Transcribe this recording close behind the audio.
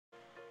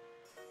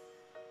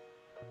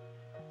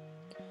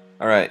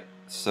Alright,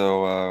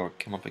 so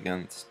came up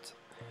against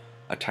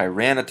a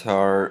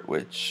Tyranitar,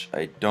 which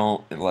I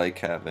don't like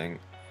having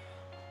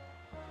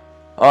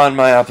on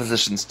my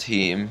opposition's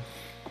team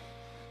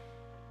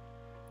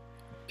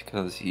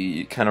because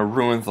he kind of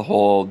ruins the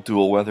whole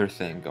dual weather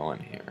thing going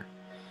here.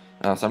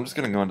 So I'm just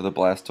going to go into the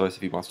Blastoise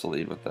if he wants to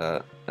lead with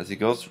that. As he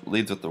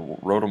leads with the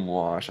Rotom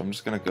Wash, I'm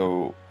just going to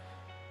go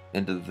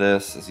into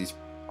this as he's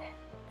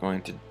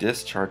going to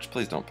discharge.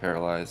 Please don't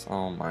paralyze.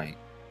 Oh my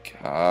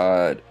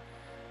god.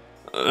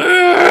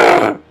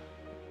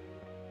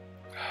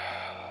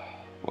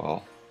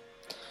 Well,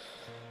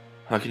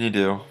 how can you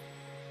do?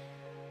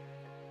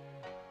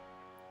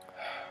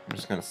 I'm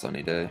just gonna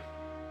Sunny Day.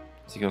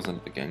 As he goes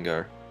into the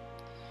Gengar.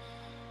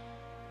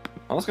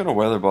 I was gonna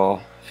Weather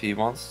Ball if he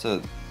wants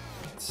to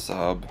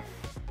sub.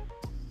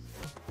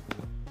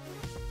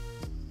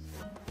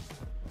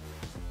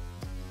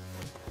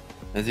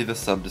 Is he the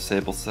sub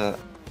disable set?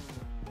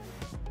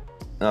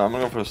 No, I'm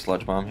gonna go for a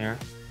Sludge Bomb here.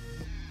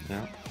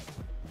 Yeah.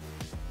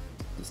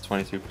 It's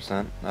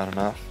 22%, not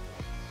enough.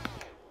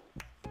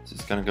 So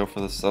he's gonna go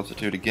for the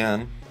substitute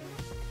again.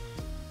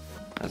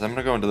 As I'm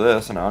gonna go into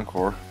this, an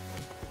Encore.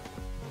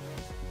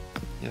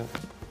 Yep,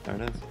 there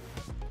it is.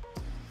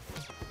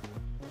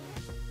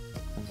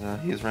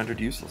 And, he is rendered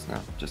useless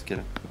now. Just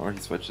kidding. Or he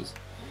switches.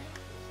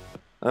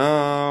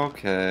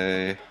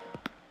 Okay.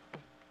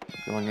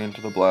 Going into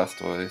the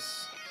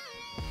Blastoise.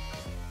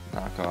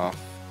 Knock off.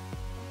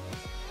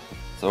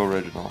 So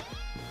original.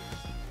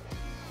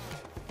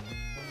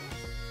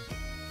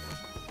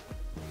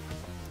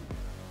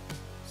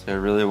 So I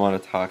really want a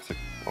Toxic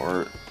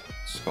or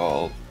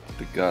Scald.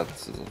 The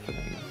Guts is a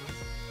thing.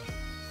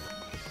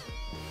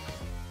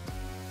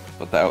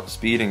 But the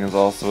outspeeding is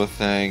also a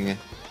thing.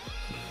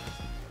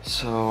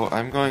 So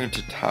I'm going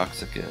to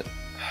Toxic it.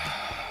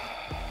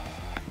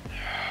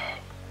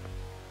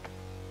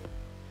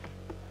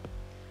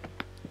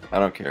 I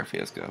don't care if he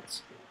has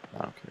Guts.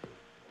 I don't care.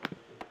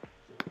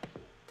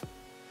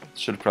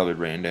 Should have probably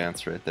Rain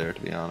Dance right there,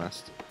 to be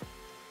honest.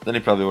 Then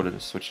he probably would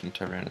have switched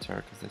into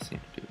Tyranitar because they seem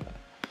to do that.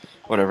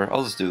 Whatever,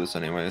 I'll just do this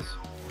anyways.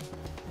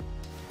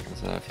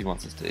 Because if he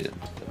wants to stay in,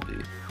 that'd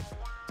be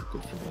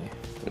good for me.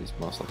 But he's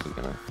most likely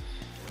gonna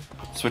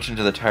switch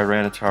into the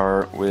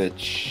Tyranitar,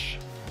 which,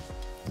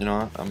 you know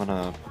what, I'm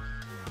gonna...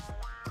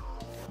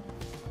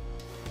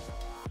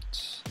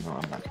 No,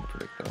 I'm not gonna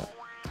predict that.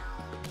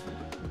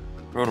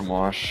 Rotom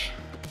Wash.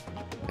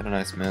 Get a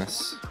nice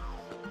miss.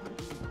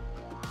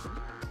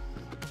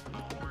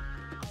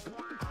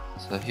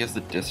 So he has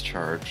the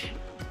Discharge.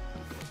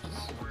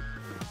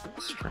 Which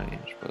is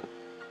strange, but...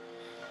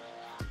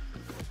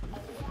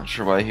 Not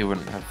sure why he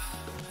wouldn't have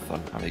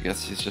fun. I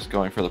guess he's just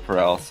going for the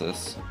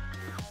Paralysis.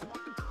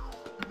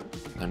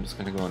 I'm just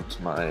gonna go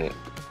into my...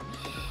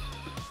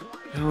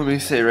 Let me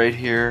say right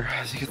here,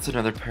 as he gets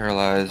another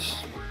Paralyze.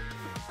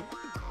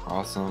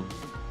 Awesome.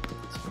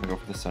 Just gonna go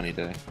for the Sunny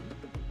Day.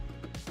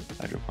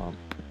 Hydro Pump.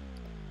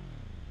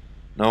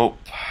 Nope.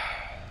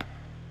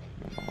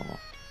 No.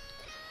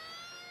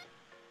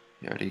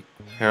 He already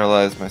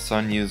paralyzed my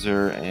Sun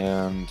user,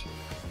 and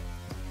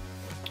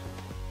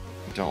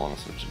I don't want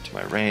to switch into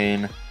my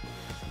Rain.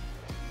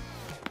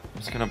 I'm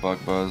just gonna Bug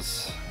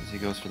Buzz as he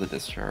goes for the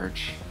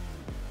Discharge.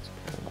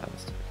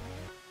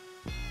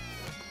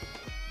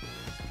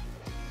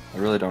 I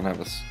really don't have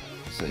a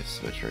safe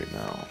switch right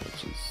now,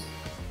 which is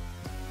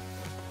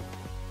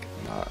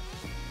not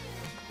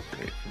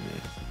great for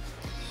me.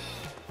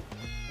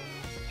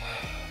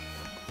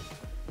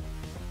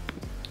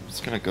 I'm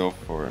just gonna go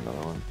for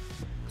another one.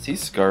 Is he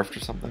Scarfed or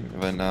something?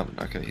 Have I not?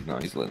 Okay, no,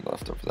 he's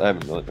left over. I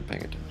haven't really been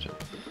paying attention.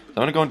 So I'm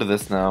gonna go into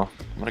this now.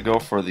 I'm gonna go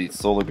for the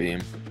Solar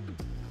Beam.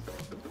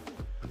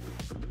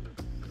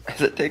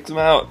 As it takes him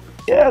out.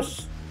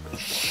 Yes!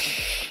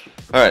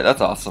 Alright,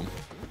 that's awesome.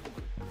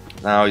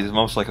 Now he's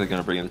most likely going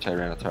to bring in the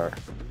Tyranitar.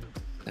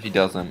 If he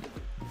doesn't,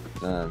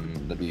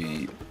 then that'd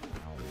be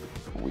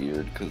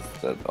weird, because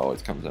that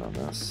always comes in on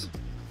this.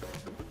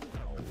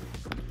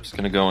 I'm just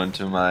going to go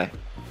into my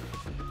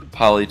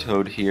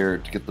Politoed here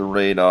to get the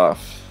raid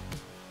off.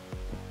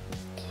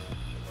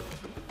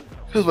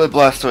 Because my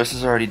Blastoise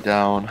is already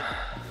down.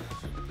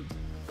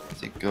 As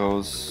he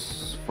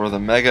goes for the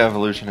Mega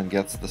Evolution and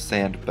gets the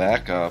Sand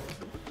back up.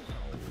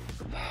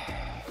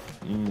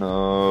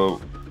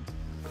 No.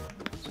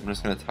 I'm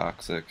just gonna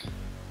Toxic.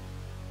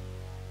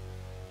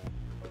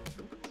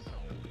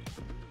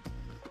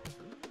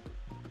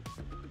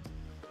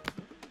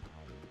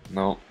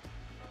 Nope,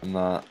 I'm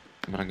not.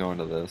 I'm gonna go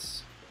into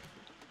this.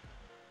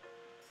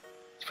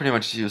 It's pretty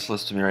much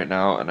useless to me right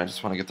now, and I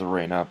just want to get the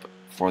Rain up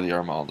for the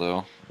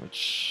Armaldo,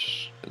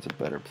 which is a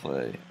better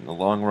play in the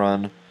long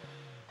run.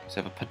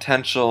 So I have a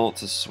potential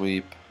to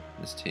sweep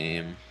this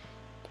team.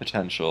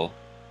 Potential.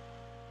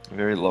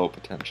 Very low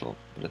potential,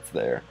 but it's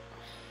there.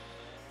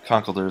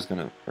 Conkeldurr is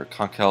gonna, or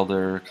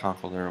Conkeldurr,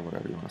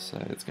 whatever you want to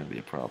say, it's gonna be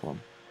a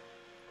problem.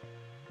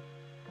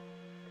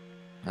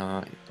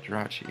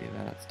 Jirachi,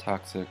 that's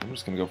toxic. I'm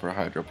just gonna go for a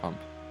Hydro Pump.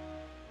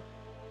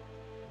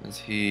 As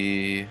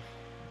he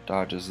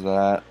dodges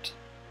that.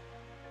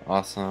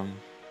 Awesome.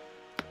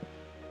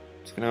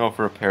 He's gonna go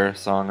for a Paris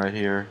song right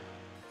here.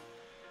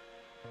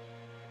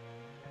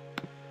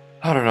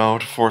 I don't know,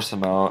 to force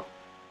him out.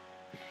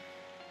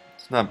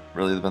 It's not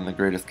really been the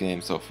greatest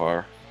game so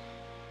far.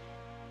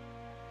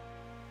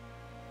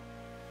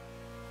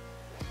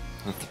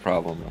 That's the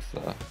problem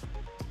with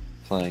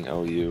playing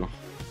OU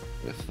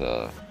with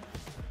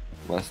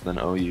less than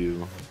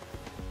OU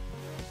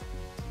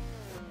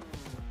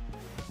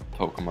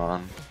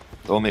Pokemon.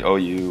 The only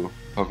OU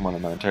Pokemon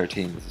on my entire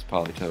team is this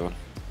Politoed.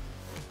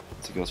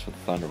 So he goes for the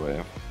Thunder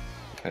Wave.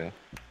 Okay.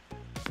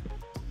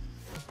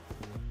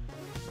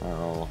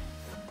 Oh.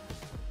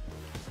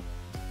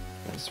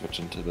 Gonna switch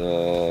into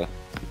the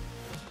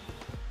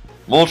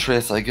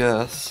Moltres, I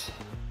guess.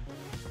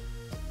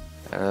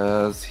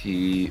 As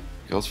he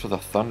goes for the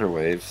Thunder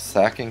Wave,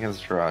 sacking his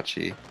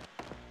Jirachi.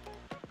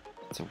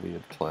 It's a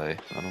weird play.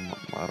 I don't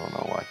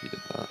know why he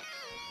did that.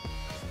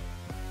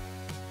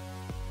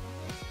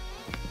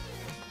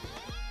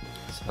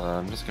 So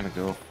I'm just gonna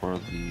go for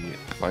the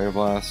Fire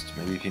Blast.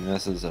 Maybe if he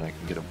misses, then I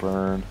can get a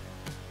burn.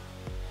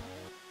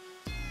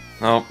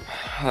 Nope,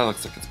 that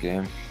looks like it's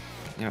game.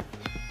 Yep.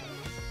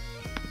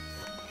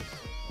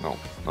 Nope,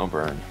 no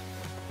burn.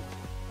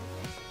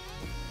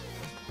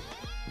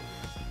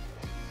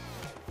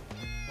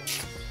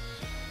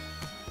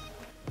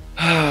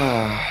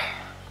 Had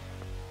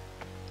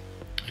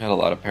a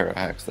lot of para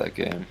hacks that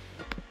game.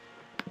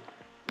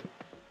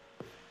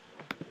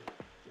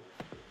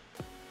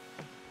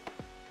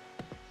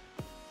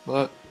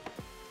 But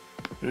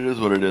it is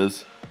what it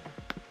is.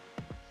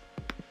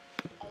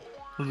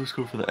 I'll just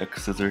go for the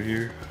X scissor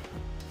here.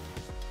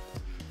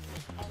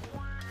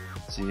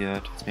 See,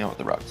 takes me out with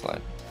the Rock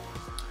Slide.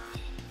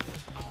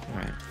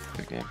 Alright,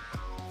 good game.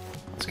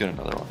 Let's get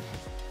another one.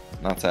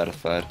 Not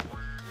satisfied.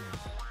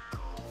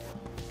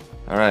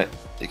 Alright,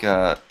 we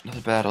got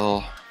another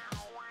battle.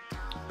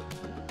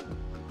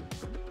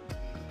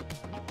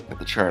 Got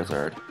the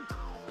Charizard.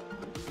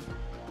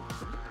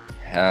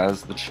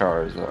 Has the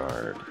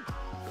Charizard.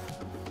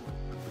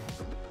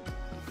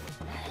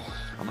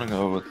 I'm gonna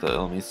go with the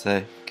Illumise,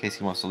 in case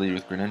he wants to lead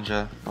with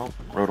Greninja. Nope,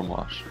 Rotom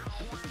Wash.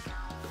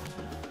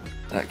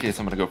 In that case,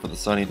 I'm gonna go for the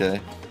Sunny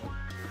Day.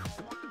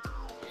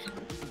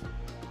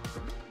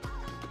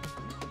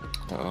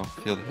 Uh-oh,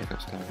 feel the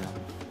hiccups coming down.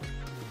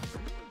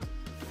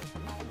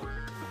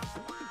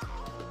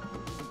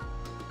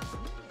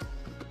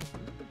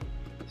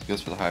 He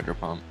goes for the Hydro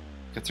Pump.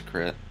 Gets a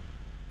crit.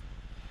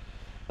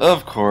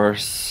 Of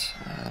course.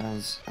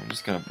 As I'm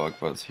just gonna Bug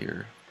Buzz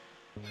here.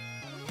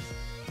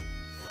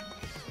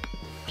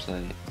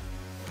 Actually,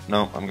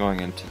 no, I'm going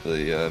into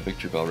the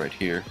Victory Bell right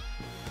here.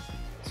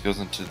 This goes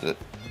into the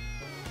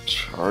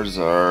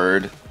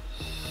Charizard.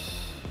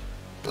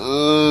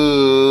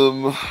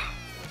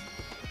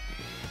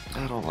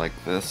 I don't like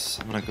this.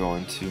 I'm gonna go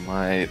into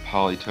my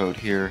Politoed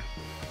here.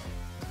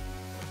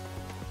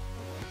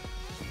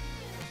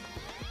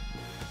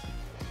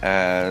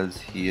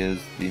 As he is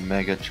the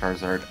Mega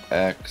Charizard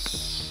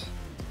X.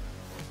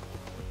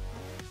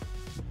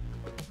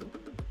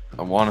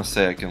 I want to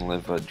say I can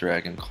live a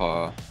Dragon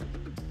Claw,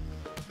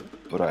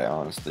 but I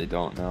honestly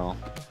don't know.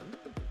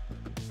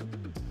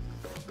 I'm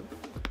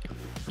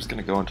just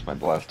gonna go into my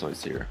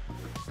Blastoise here.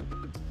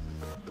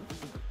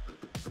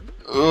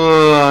 Ugh,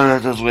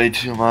 that does way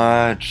too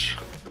much.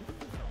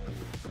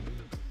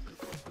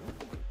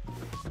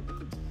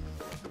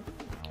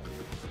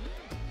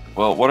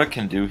 Well, what I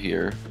can do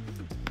here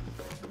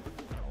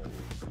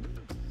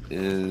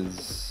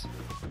is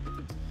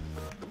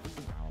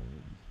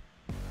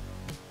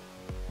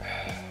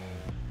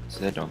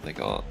see, I don't think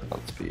I'll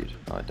outspeed.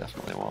 No, I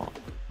definitely won't.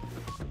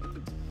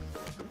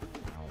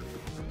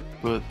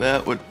 But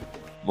that would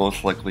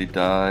most likely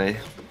die.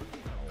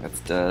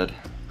 That's dead.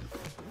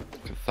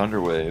 Like a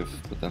Thunder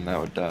Wave, but then that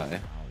would die.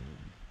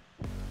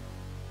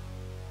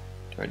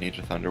 Do I need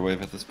a Thunder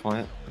Wave at this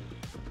point?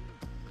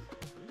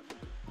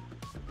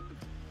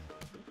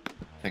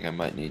 I think I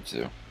might need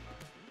to.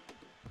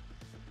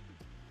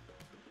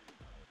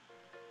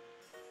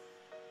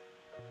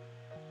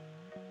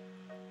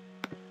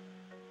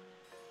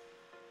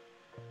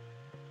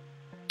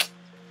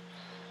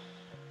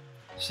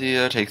 See,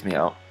 that takes me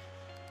out.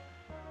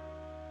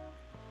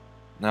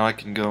 Now I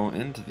can go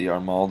into the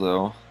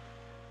Armaldo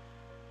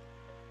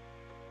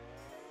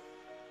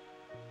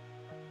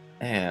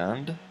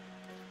and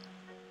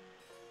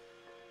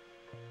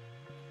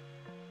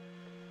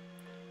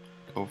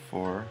go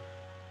for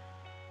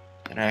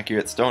an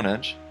accurate Stone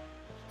Edge,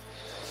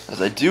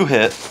 as I do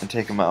hit and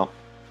take him out,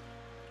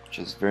 which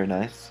is very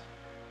nice.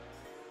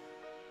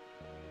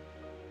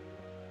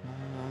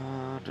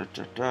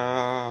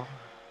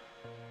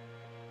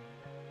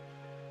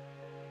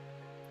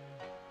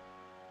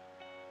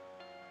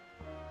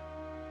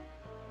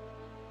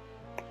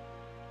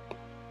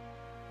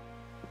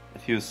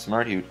 If he was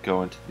smart, he would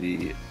go into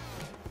the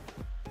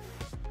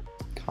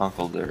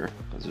Conkeldurr,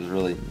 because there's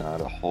really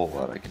not a whole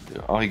lot I can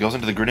do. Oh, he goes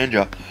into the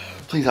Greninja.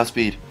 Please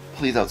outspeed.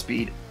 Please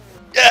outspeed.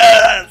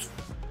 Yes!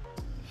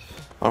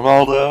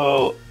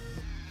 Armaldo!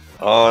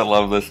 Oh, I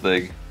love this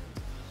thing.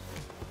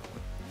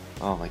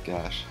 Oh my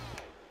gosh.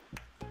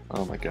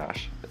 Oh my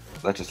gosh.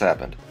 That just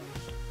happened.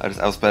 I just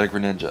outspeed a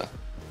Greninja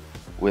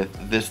with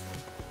this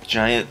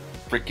giant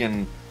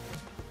freaking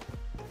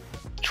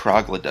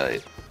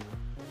troglodyte.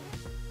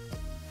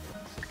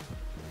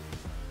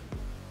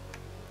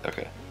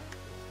 Okay.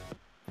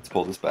 Let's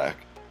pull this back.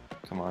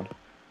 Come on.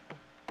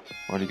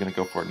 What are you gonna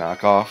go for?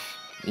 Knockoff?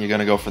 You're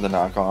gonna go for the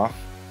knockoff?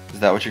 Is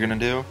that what you're gonna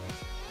do?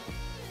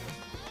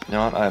 You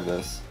know what? I have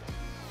this.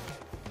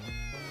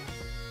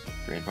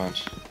 Green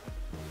Punch.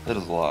 That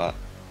is a lot.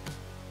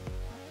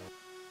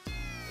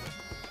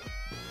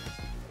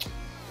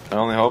 My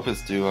only hope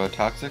is to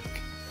Toxic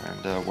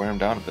and wear him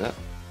down a bit.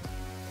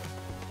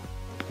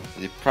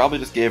 You probably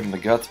just gave him the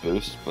Guts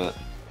boost, but...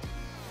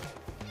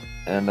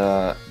 And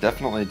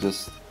definitely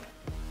just...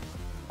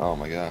 Oh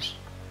my gosh.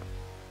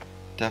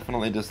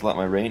 Definitely just let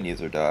my Rain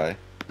user die.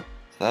 So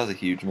that was a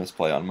huge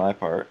misplay on my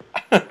part.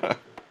 But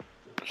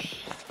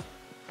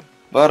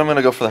I'm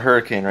gonna go for the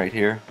Hurricane right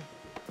here.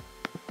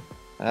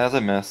 As I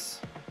miss.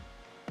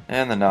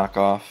 And the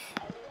knockoff.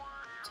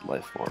 It's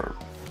Life Orb.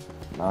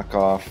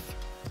 Knockoff.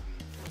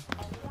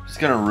 Just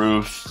gonna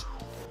Roost.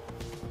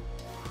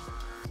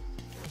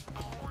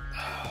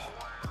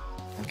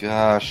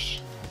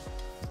 Gosh.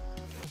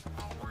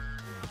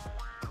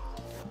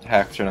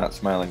 Hacks are not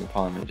smiling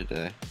upon me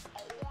today.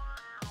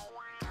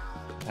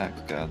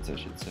 Hack gods, I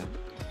should say.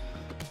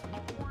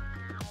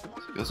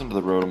 So it goes into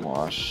the Rotom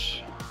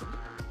Wash.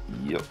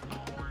 Yep.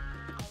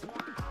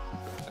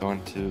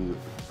 Going to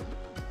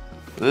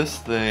this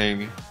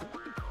thing.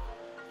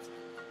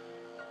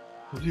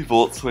 How many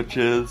Volt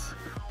Switches?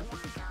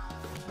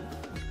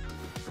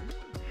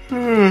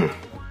 Ugh.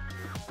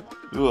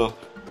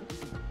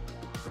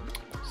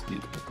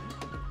 Excuse me.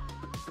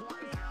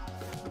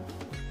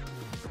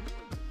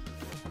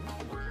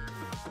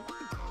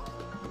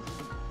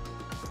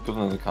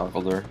 Equivalent of the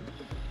Conkeldurr.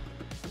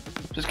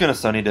 Just gonna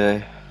Sunny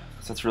Day.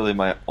 That's really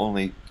my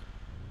only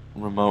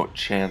remote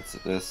chance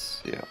at this.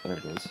 Yeah, there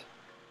it is.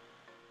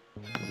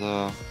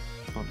 So,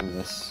 don't do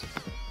this.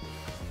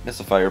 Miss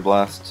a Fire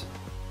Blast.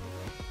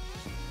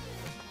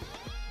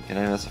 Can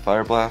I miss a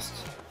Fire Blast?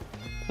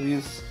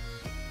 Please?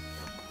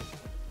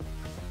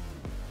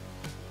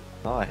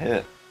 Oh, I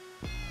hit.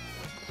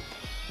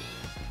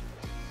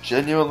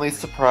 Genuinely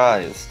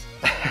surprised.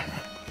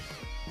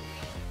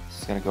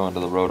 Just gonna go into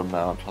the Rotom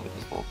now and probably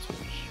just Volt Switch.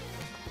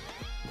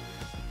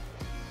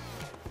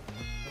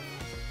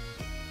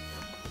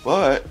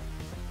 But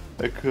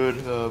I could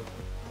have.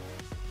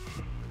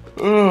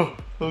 Oh,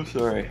 I'm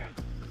sorry.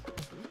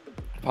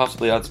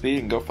 Possibly outspeed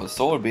and go for the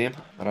Solar Beam,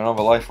 but I don't have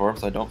a Life Orb,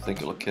 so I don't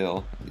think it'll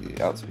kill the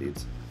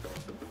outspeeds.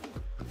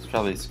 It's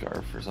probably a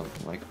Scarf or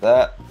something like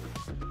that.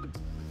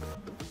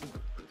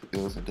 It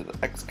goes into the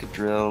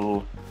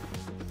Excadrill.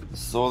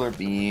 Solar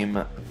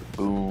Beam.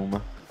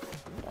 Boom.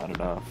 Not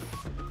enough.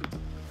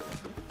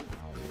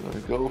 I'm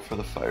gonna go for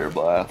the Fire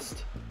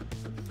Blast.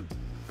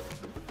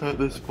 At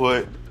this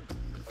point.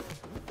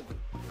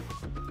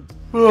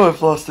 Oh,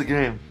 I've lost the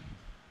game.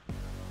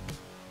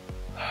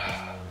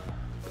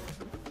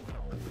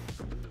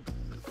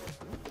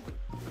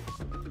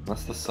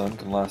 Unless the sun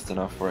can last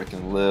enough where I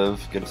can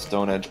live, get a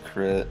Stone Edge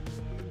crit,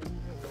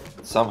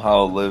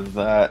 somehow live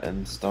that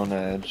and Stone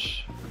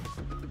Edge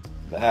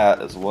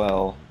that as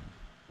well.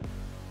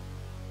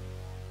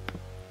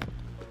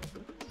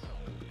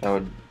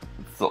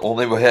 It's the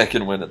only way I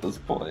can win at this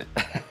point.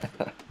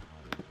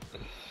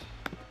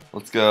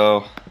 Let's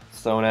go.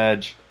 Stone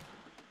Edge.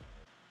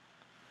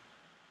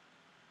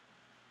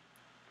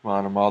 Come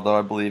on, Armaldo,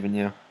 I believe in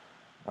you.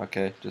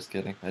 Okay, just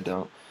kidding. I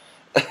don't.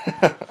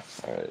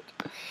 Alright.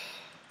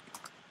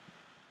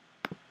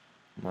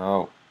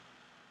 No.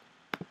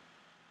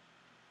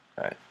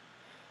 Alright.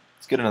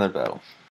 Let's get another battle.